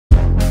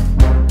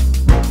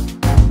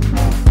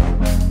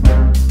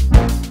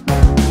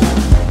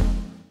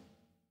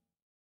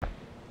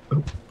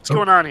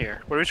going on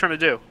here? What are we trying to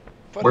do?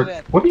 Put it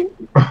in. What do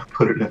you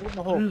put it in? Put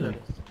the hole in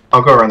it.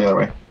 I'll go around the other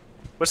way.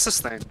 What's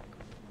this thing?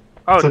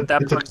 Oh, It's a-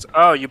 that it's a- plugs.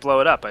 Oh, you blow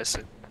it up. I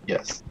see.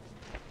 Yes.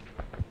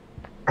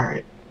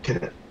 Alright,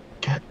 get it.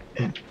 Get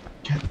in.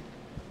 Get.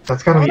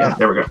 That's gotta be it.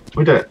 There we go.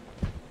 We did it.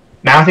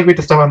 Now I think we have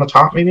to step on the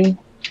top, maybe?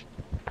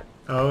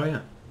 Oh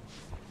yeah.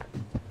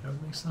 That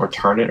would make sense. Or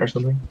turn it or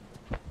something.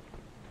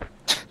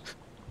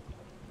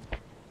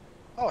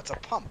 Oh, it's a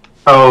pump.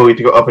 Oh, we have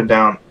to go up and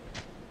down.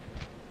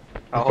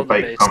 I'll Like hold a the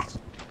bike base. pump.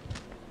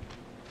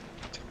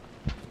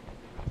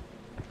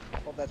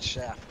 Hold that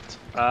shaft.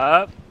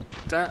 Up,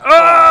 down.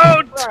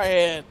 Oh!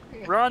 Brian!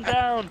 Run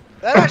down.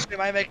 That actually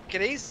might make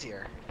it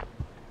easier.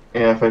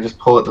 Yeah, if I just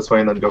pull it this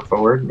way and then go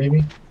forward,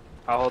 maybe?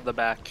 I'll hold the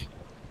back.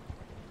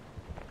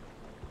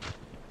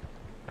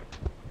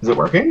 Is it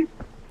working?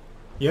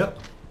 Yep.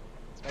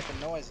 It's making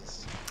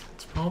noises.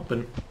 It's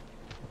pumping.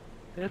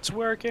 It's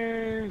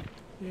working.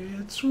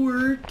 It's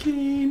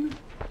working.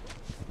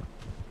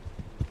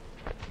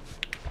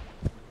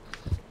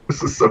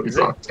 This is so Is it?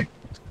 exhausting.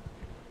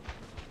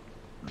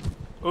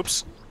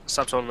 Oops.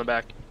 Stop holding the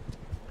back.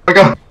 I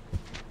got.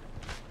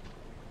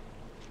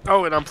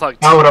 Oh, it unplugged.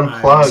 Oh, it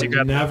unplugged. You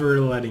got- Never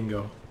letting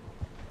go.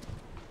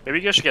 Maybe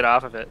you guys should get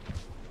off of it.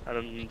 I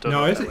don't No,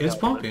 know if it's that would it's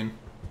help, pumping.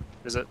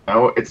 but- Is it?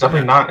 Oh, it's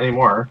definitely not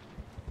anymore.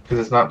 Because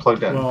it's not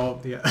plugged in.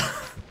 Well, yeah.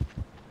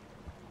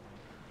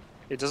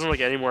 It doesn't look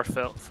any more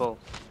full.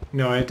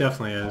 No, it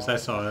definitely is. I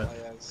saw it. Oh,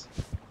 yes.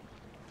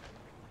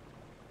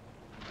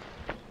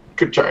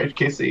 Good try,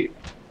 KC.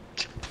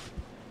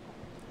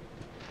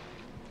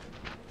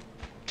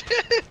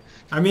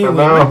 I mean, Oh, it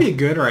no. might be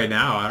good right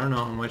now. I don't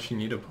know how much you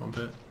need to pump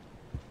it.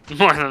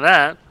 More than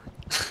that.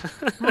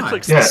 Why? It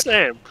looks Yeah. the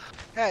same.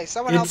 Hey,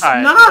 someone It's help.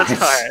 Alright, not.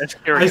 that's alright.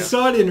 Here we I go.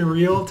 saw it in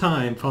real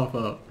time pop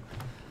up.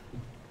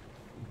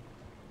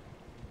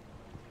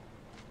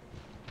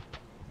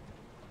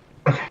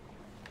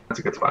 That's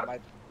a good spot.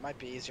 Might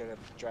be easier to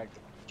drag the.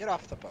 Get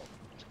off the boat.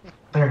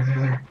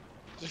 There.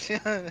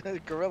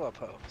 Gorilla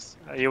pose.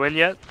 Are you in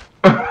yet?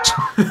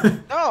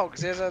 No,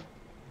 because there's a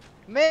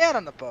man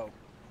on the boat.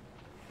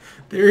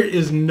 There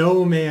is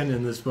no man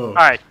in this boat.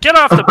 Alright, get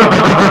off the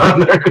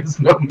boat! There is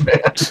no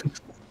man.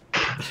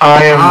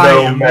 I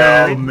am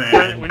no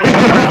man. We need-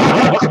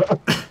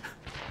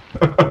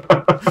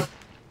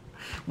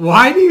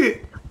 Why do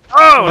you?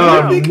 Oh,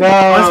 Oh, no! think no.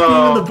 us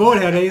being in the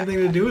boat had anything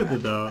to do with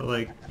it though?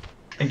 Like,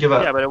 I give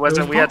up. Yeah, but it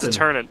wasn't. was We had to pumping.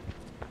 turn it.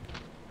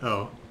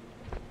 oh.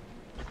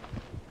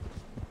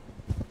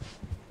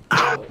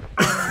 Ow!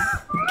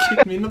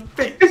 Kick me in the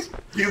face.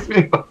 Excuse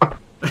me.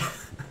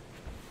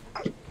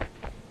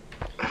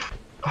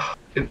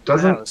 It Wow,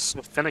 doesn't. it's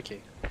so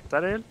finicky. Is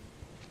that in?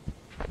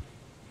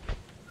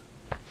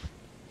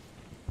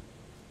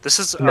 This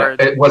is No, our.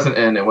 it wasn't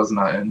in. It was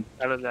not in.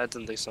 I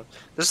didn't think so.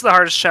 This is the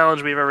hardest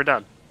challenge we've ever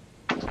done.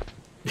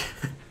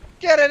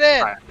 Get it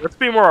in. Alright, let's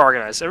be more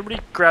organized. Everybody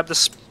grab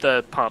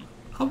the pump.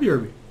 I'll be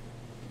right.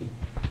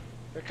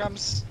 Here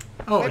comes.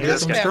 Oh, I Maybe got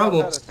this some man trouble.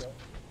 knows how to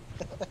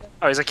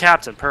Oh, he's a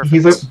captain. Perfect.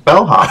 He's a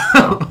bellhop.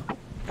 So. do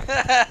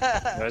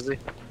Oh, it. is he? I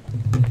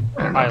don't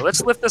know. Alright,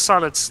 let's lift this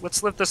on its.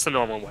 Let's lift this the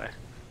normal way.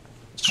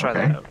 Let's try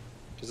that Okay. out.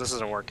 Because this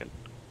isn't working.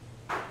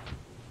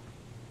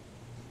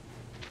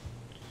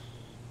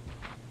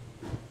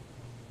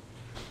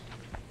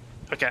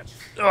 Okay.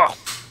 Oh!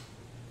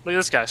 Look at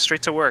this guy,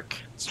 straight to work.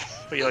 That's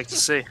what you like to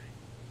see.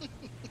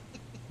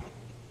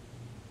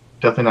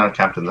 Definitely not a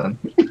captain then.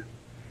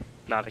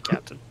 Not a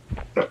captain.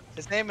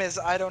 His name is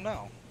I don't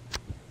know.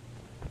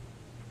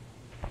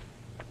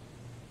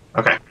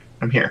 Okay,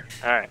 I'm here.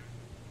 Alright.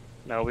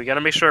 Now we gotta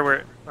make sure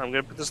we're. I'm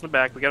gonna put this in the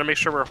back. We gotta make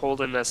sure we're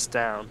holding this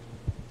down.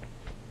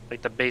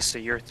 Like the base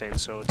of your thing,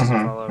 so it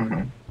doesn't fall over.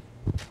 Mhm.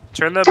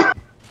 Turn the.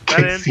 That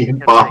in. KC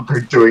and and Boc take are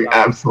it. doing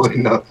absolutely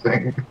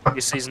nothing.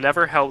 You see, he's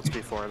never helped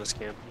before in this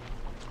game.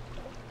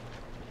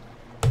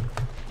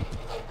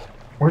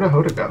 Where'd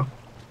Ahoda go?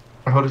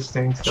 Ahoda's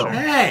staying still.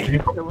 Hey!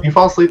 Did you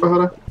fall asleep,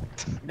 Ahoda?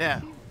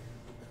 Yeah.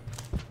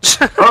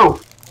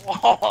 Oh!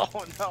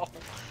 Oh no.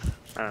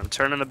 I'm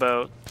turning the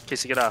boat. In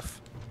case you get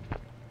off.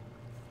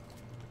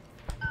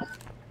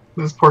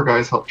 This poor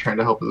guy's trying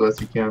to help as best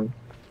he can.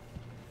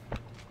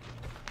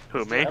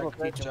 Who, me?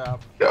 Great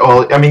job.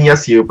 Well, I mean,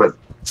 yes, you, but...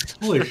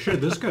 Holy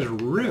shit, this guy's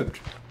ripped.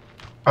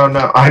 Oh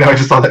no, I know, I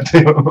just saw that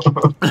too.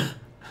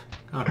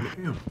 God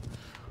damn.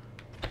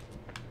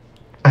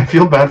 I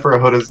feel bad for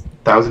Ahoda's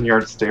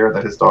 1,000-yard stare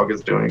that his dog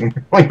is doing,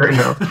 like right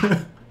now.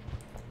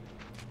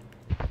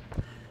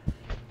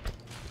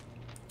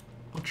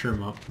 I'll cheer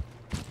him up.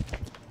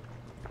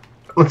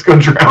 Let's go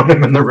drown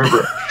him in the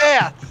river.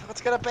 Bath.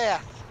 Let's get a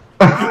bath.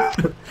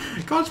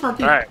 Come on,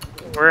 Sparky. Alright,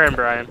 we're in,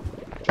 Brian.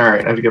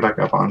 Alright, I have to get back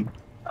up on.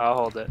 I'll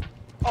hold it.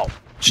 Oh.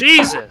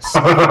 Jesus!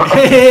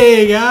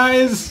 Hey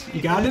guys,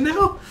 you got it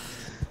now?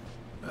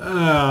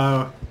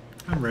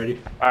 I'm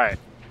ready. Alright,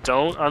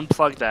 don't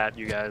unplug that,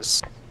 you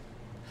guys.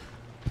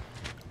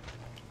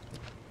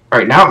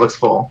 Alright, now it looks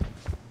full.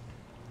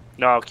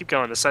 No, keep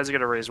going. The sides are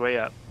gonna raise way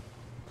up.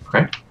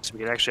 Okay. So we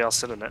can actually all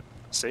sit in it.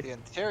 See? The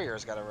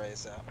interior's got to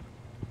raise up.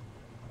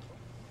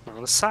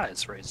 Well, the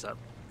sides raised up.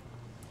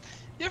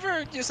 You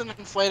ever use an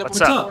inflatable What's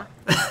before?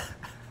 What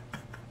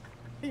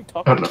are you talking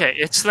Oh, about? no. Okay,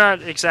 it's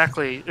not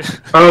exactly.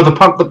 Oh, the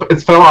pump,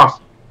 it fell off.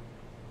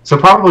 So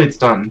probably it's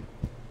done.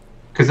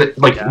 Because it,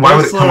 like, Yeah. why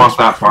would it come off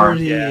that far?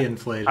 Pretty Yeah.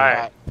 inflated. All right.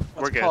 Alright,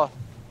 We're let's good. pull.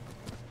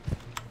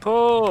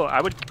 Pull.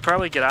 I would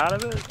probably get out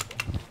of it.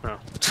 No.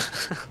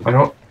 I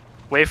don't.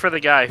 Wait for the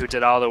guy who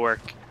did all the work.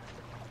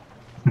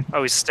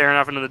 Oh, he's staring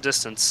off into the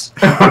distance.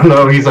 Oh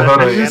no, he's a He's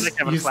Ahoda. just- He's,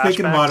 having he's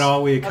thinking flashbacks. about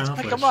all we Let's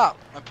accomplished. pick him up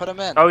and put him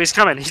in. Oh, he's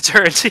coming. He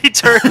turned. He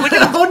turned. Look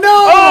at him. Oh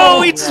no!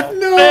 Oh, he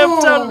no!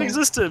 vamped out of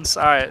existence.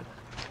 All right,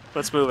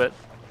 let's move it.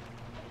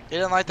 He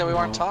didn't like that we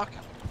weren't Oh. talking.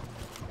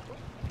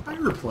 I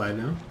replied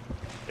now.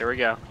 Here we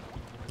go.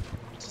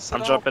 Just I'm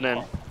said, jumping in.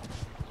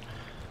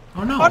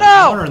 Oh no! Oh,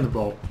 no! Water in the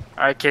boat.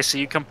 All right, Casey,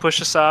 you come push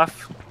us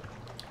off.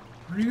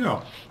 Where'd you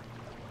go?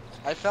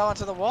 I fell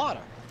into the water.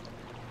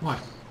 What?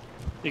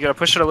 You gotta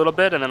push it a little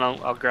bit, and then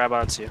I'll grab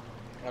onto you.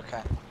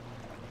 Okay.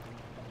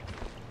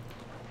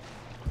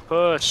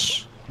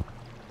 Push.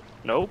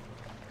 Nope.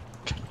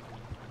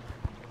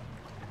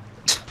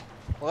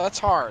 Well, that's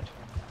hard.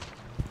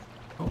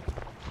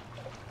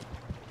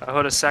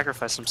 Ahoda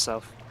sacrificed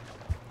himself.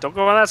 Don't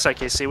go on that side,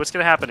 Casey. What's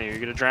gonna happen here?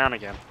 You're gonna drown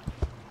again.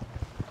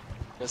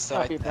 Just Oh,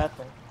 so That'd be a bad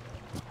thing.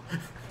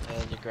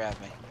 and you grab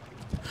me.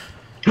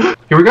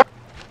 Here we go.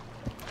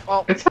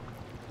 Oh, It's.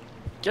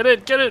 Get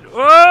it, get it.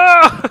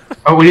 Whoa!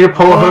 Oh, we need to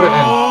pull Ahoda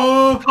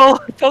Oh!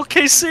 Pull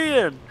Casey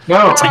in. in.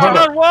 No, Take him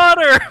Ahoda. on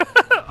water.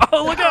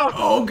 Oh, look out!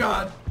 Oh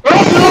god!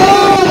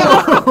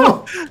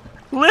 Oh!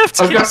 Lift,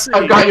 Casey.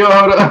 I've got you,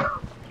 Ahoda.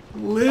 I'll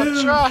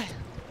Live! try.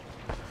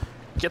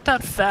 Get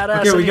that fat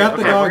ass. Okay, in we here. got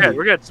the okay, doggy. We're good.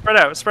 We're good. Spread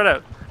out. Spread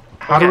out.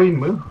 How do Okay. we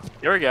move?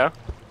 Here we go.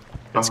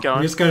 It's Oh. going.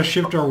 We just gotta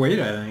shift our weight,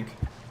 I think.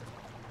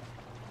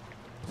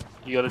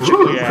 You gotta Ooh,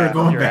 jiggle We're your,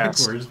 going your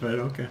ass. backwards, but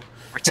okay.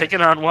 We're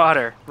taking on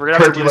water. We're gonna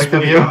have Kurt, to do you do like the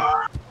this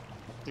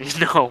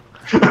view? No,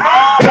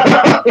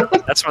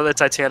 that's where the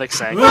Titanic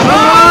sank. Oh!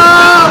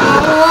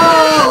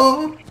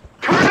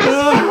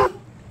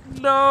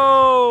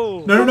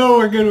 No. No,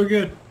 we're good, we're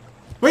good.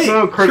 Wait,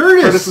 No,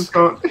 Curtis! is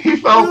gone. He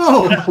fell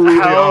No. completely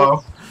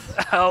Help.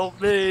 off.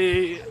 Help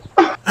me.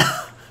 Keep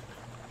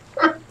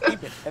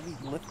it heavy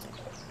lifting.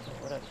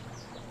 Whatever.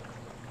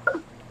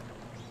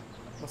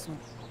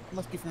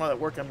 Must be from all that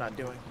work I'm not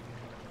doing.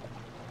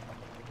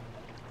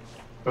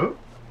 Oh.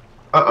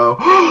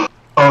 Uh-oh.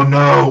 Oh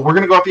no, we're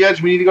gonna go off the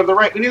edge. We need to go to the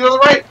right. We need to go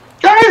to the right.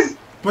 Guys!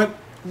 But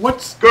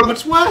what's Go to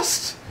what's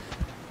west?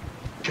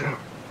 Get out.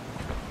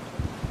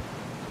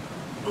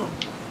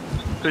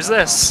 Who's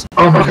this?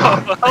 Oh my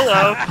god.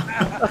 Hello.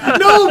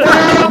 No,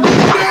 Brad!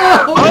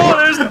 No! Oh,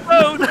 there's the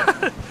boat.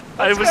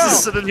 I was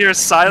just sitting here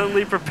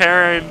silently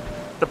preparing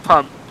the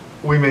pump.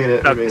 We made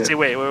it. No, We made see, it.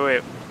 wait.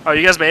 Oh,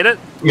 you guys made it?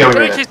 Yeah, we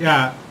Come made here, it. Casey.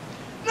 Yeah.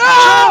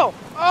 No!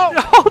 Oh!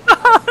 Hold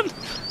on.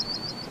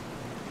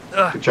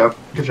 Ugh, Good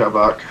job,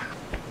 Boc.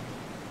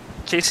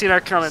 Casey and I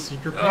are coming.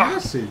 Secret Ugh.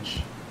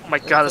 passage. Oh my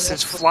god, this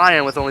thing's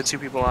flying with only 2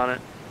 people on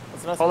it.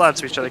 That's not Hold on to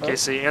supposed each other, be the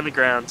Casey, and the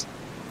ground.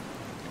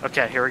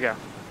 Okay, here we go.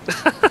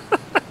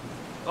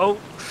 Oh,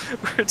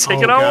 we're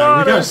taking oh, on God. We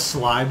water. gotta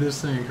slide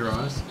this thing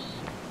across.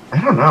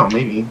 I don't know,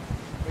 maybe.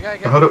 We gotta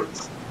get Ahoda.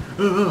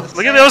 Ugh.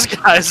 Look at those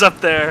guys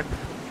up there.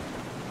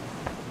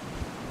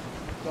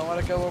 Don't let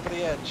it go over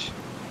the edge.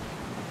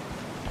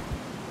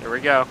 Here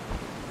we go.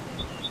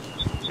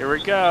 Here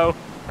we go.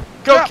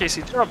 Go, Jump.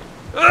 Casey, jump.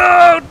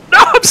 Oh, no,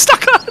 I'm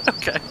stuck on it.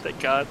 Okay, thank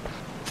God.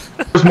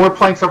 There's more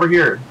planks over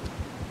here.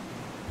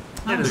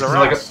 It This is is a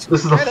like raft.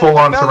 this is a Hey,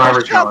 full-on there's survivor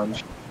jump.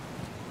 challenge.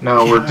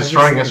 No, Yeah, we're I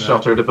destroying just a saw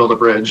shelter to build a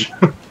bridge.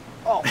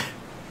 Oh,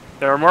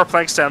 There are more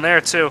planks down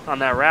there, too, on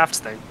that raft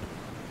thing.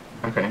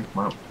 Okay,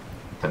 well,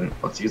 then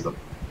let's use them.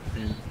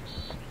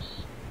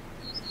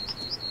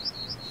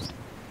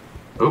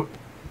 Oh,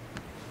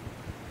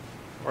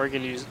 Or you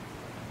can use...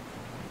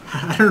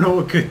 I don't know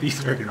what good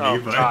these are gonna Oh,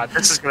 be, but God,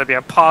 this is going to be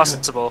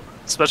impossible,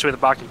 especially with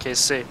the Boc and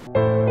KC.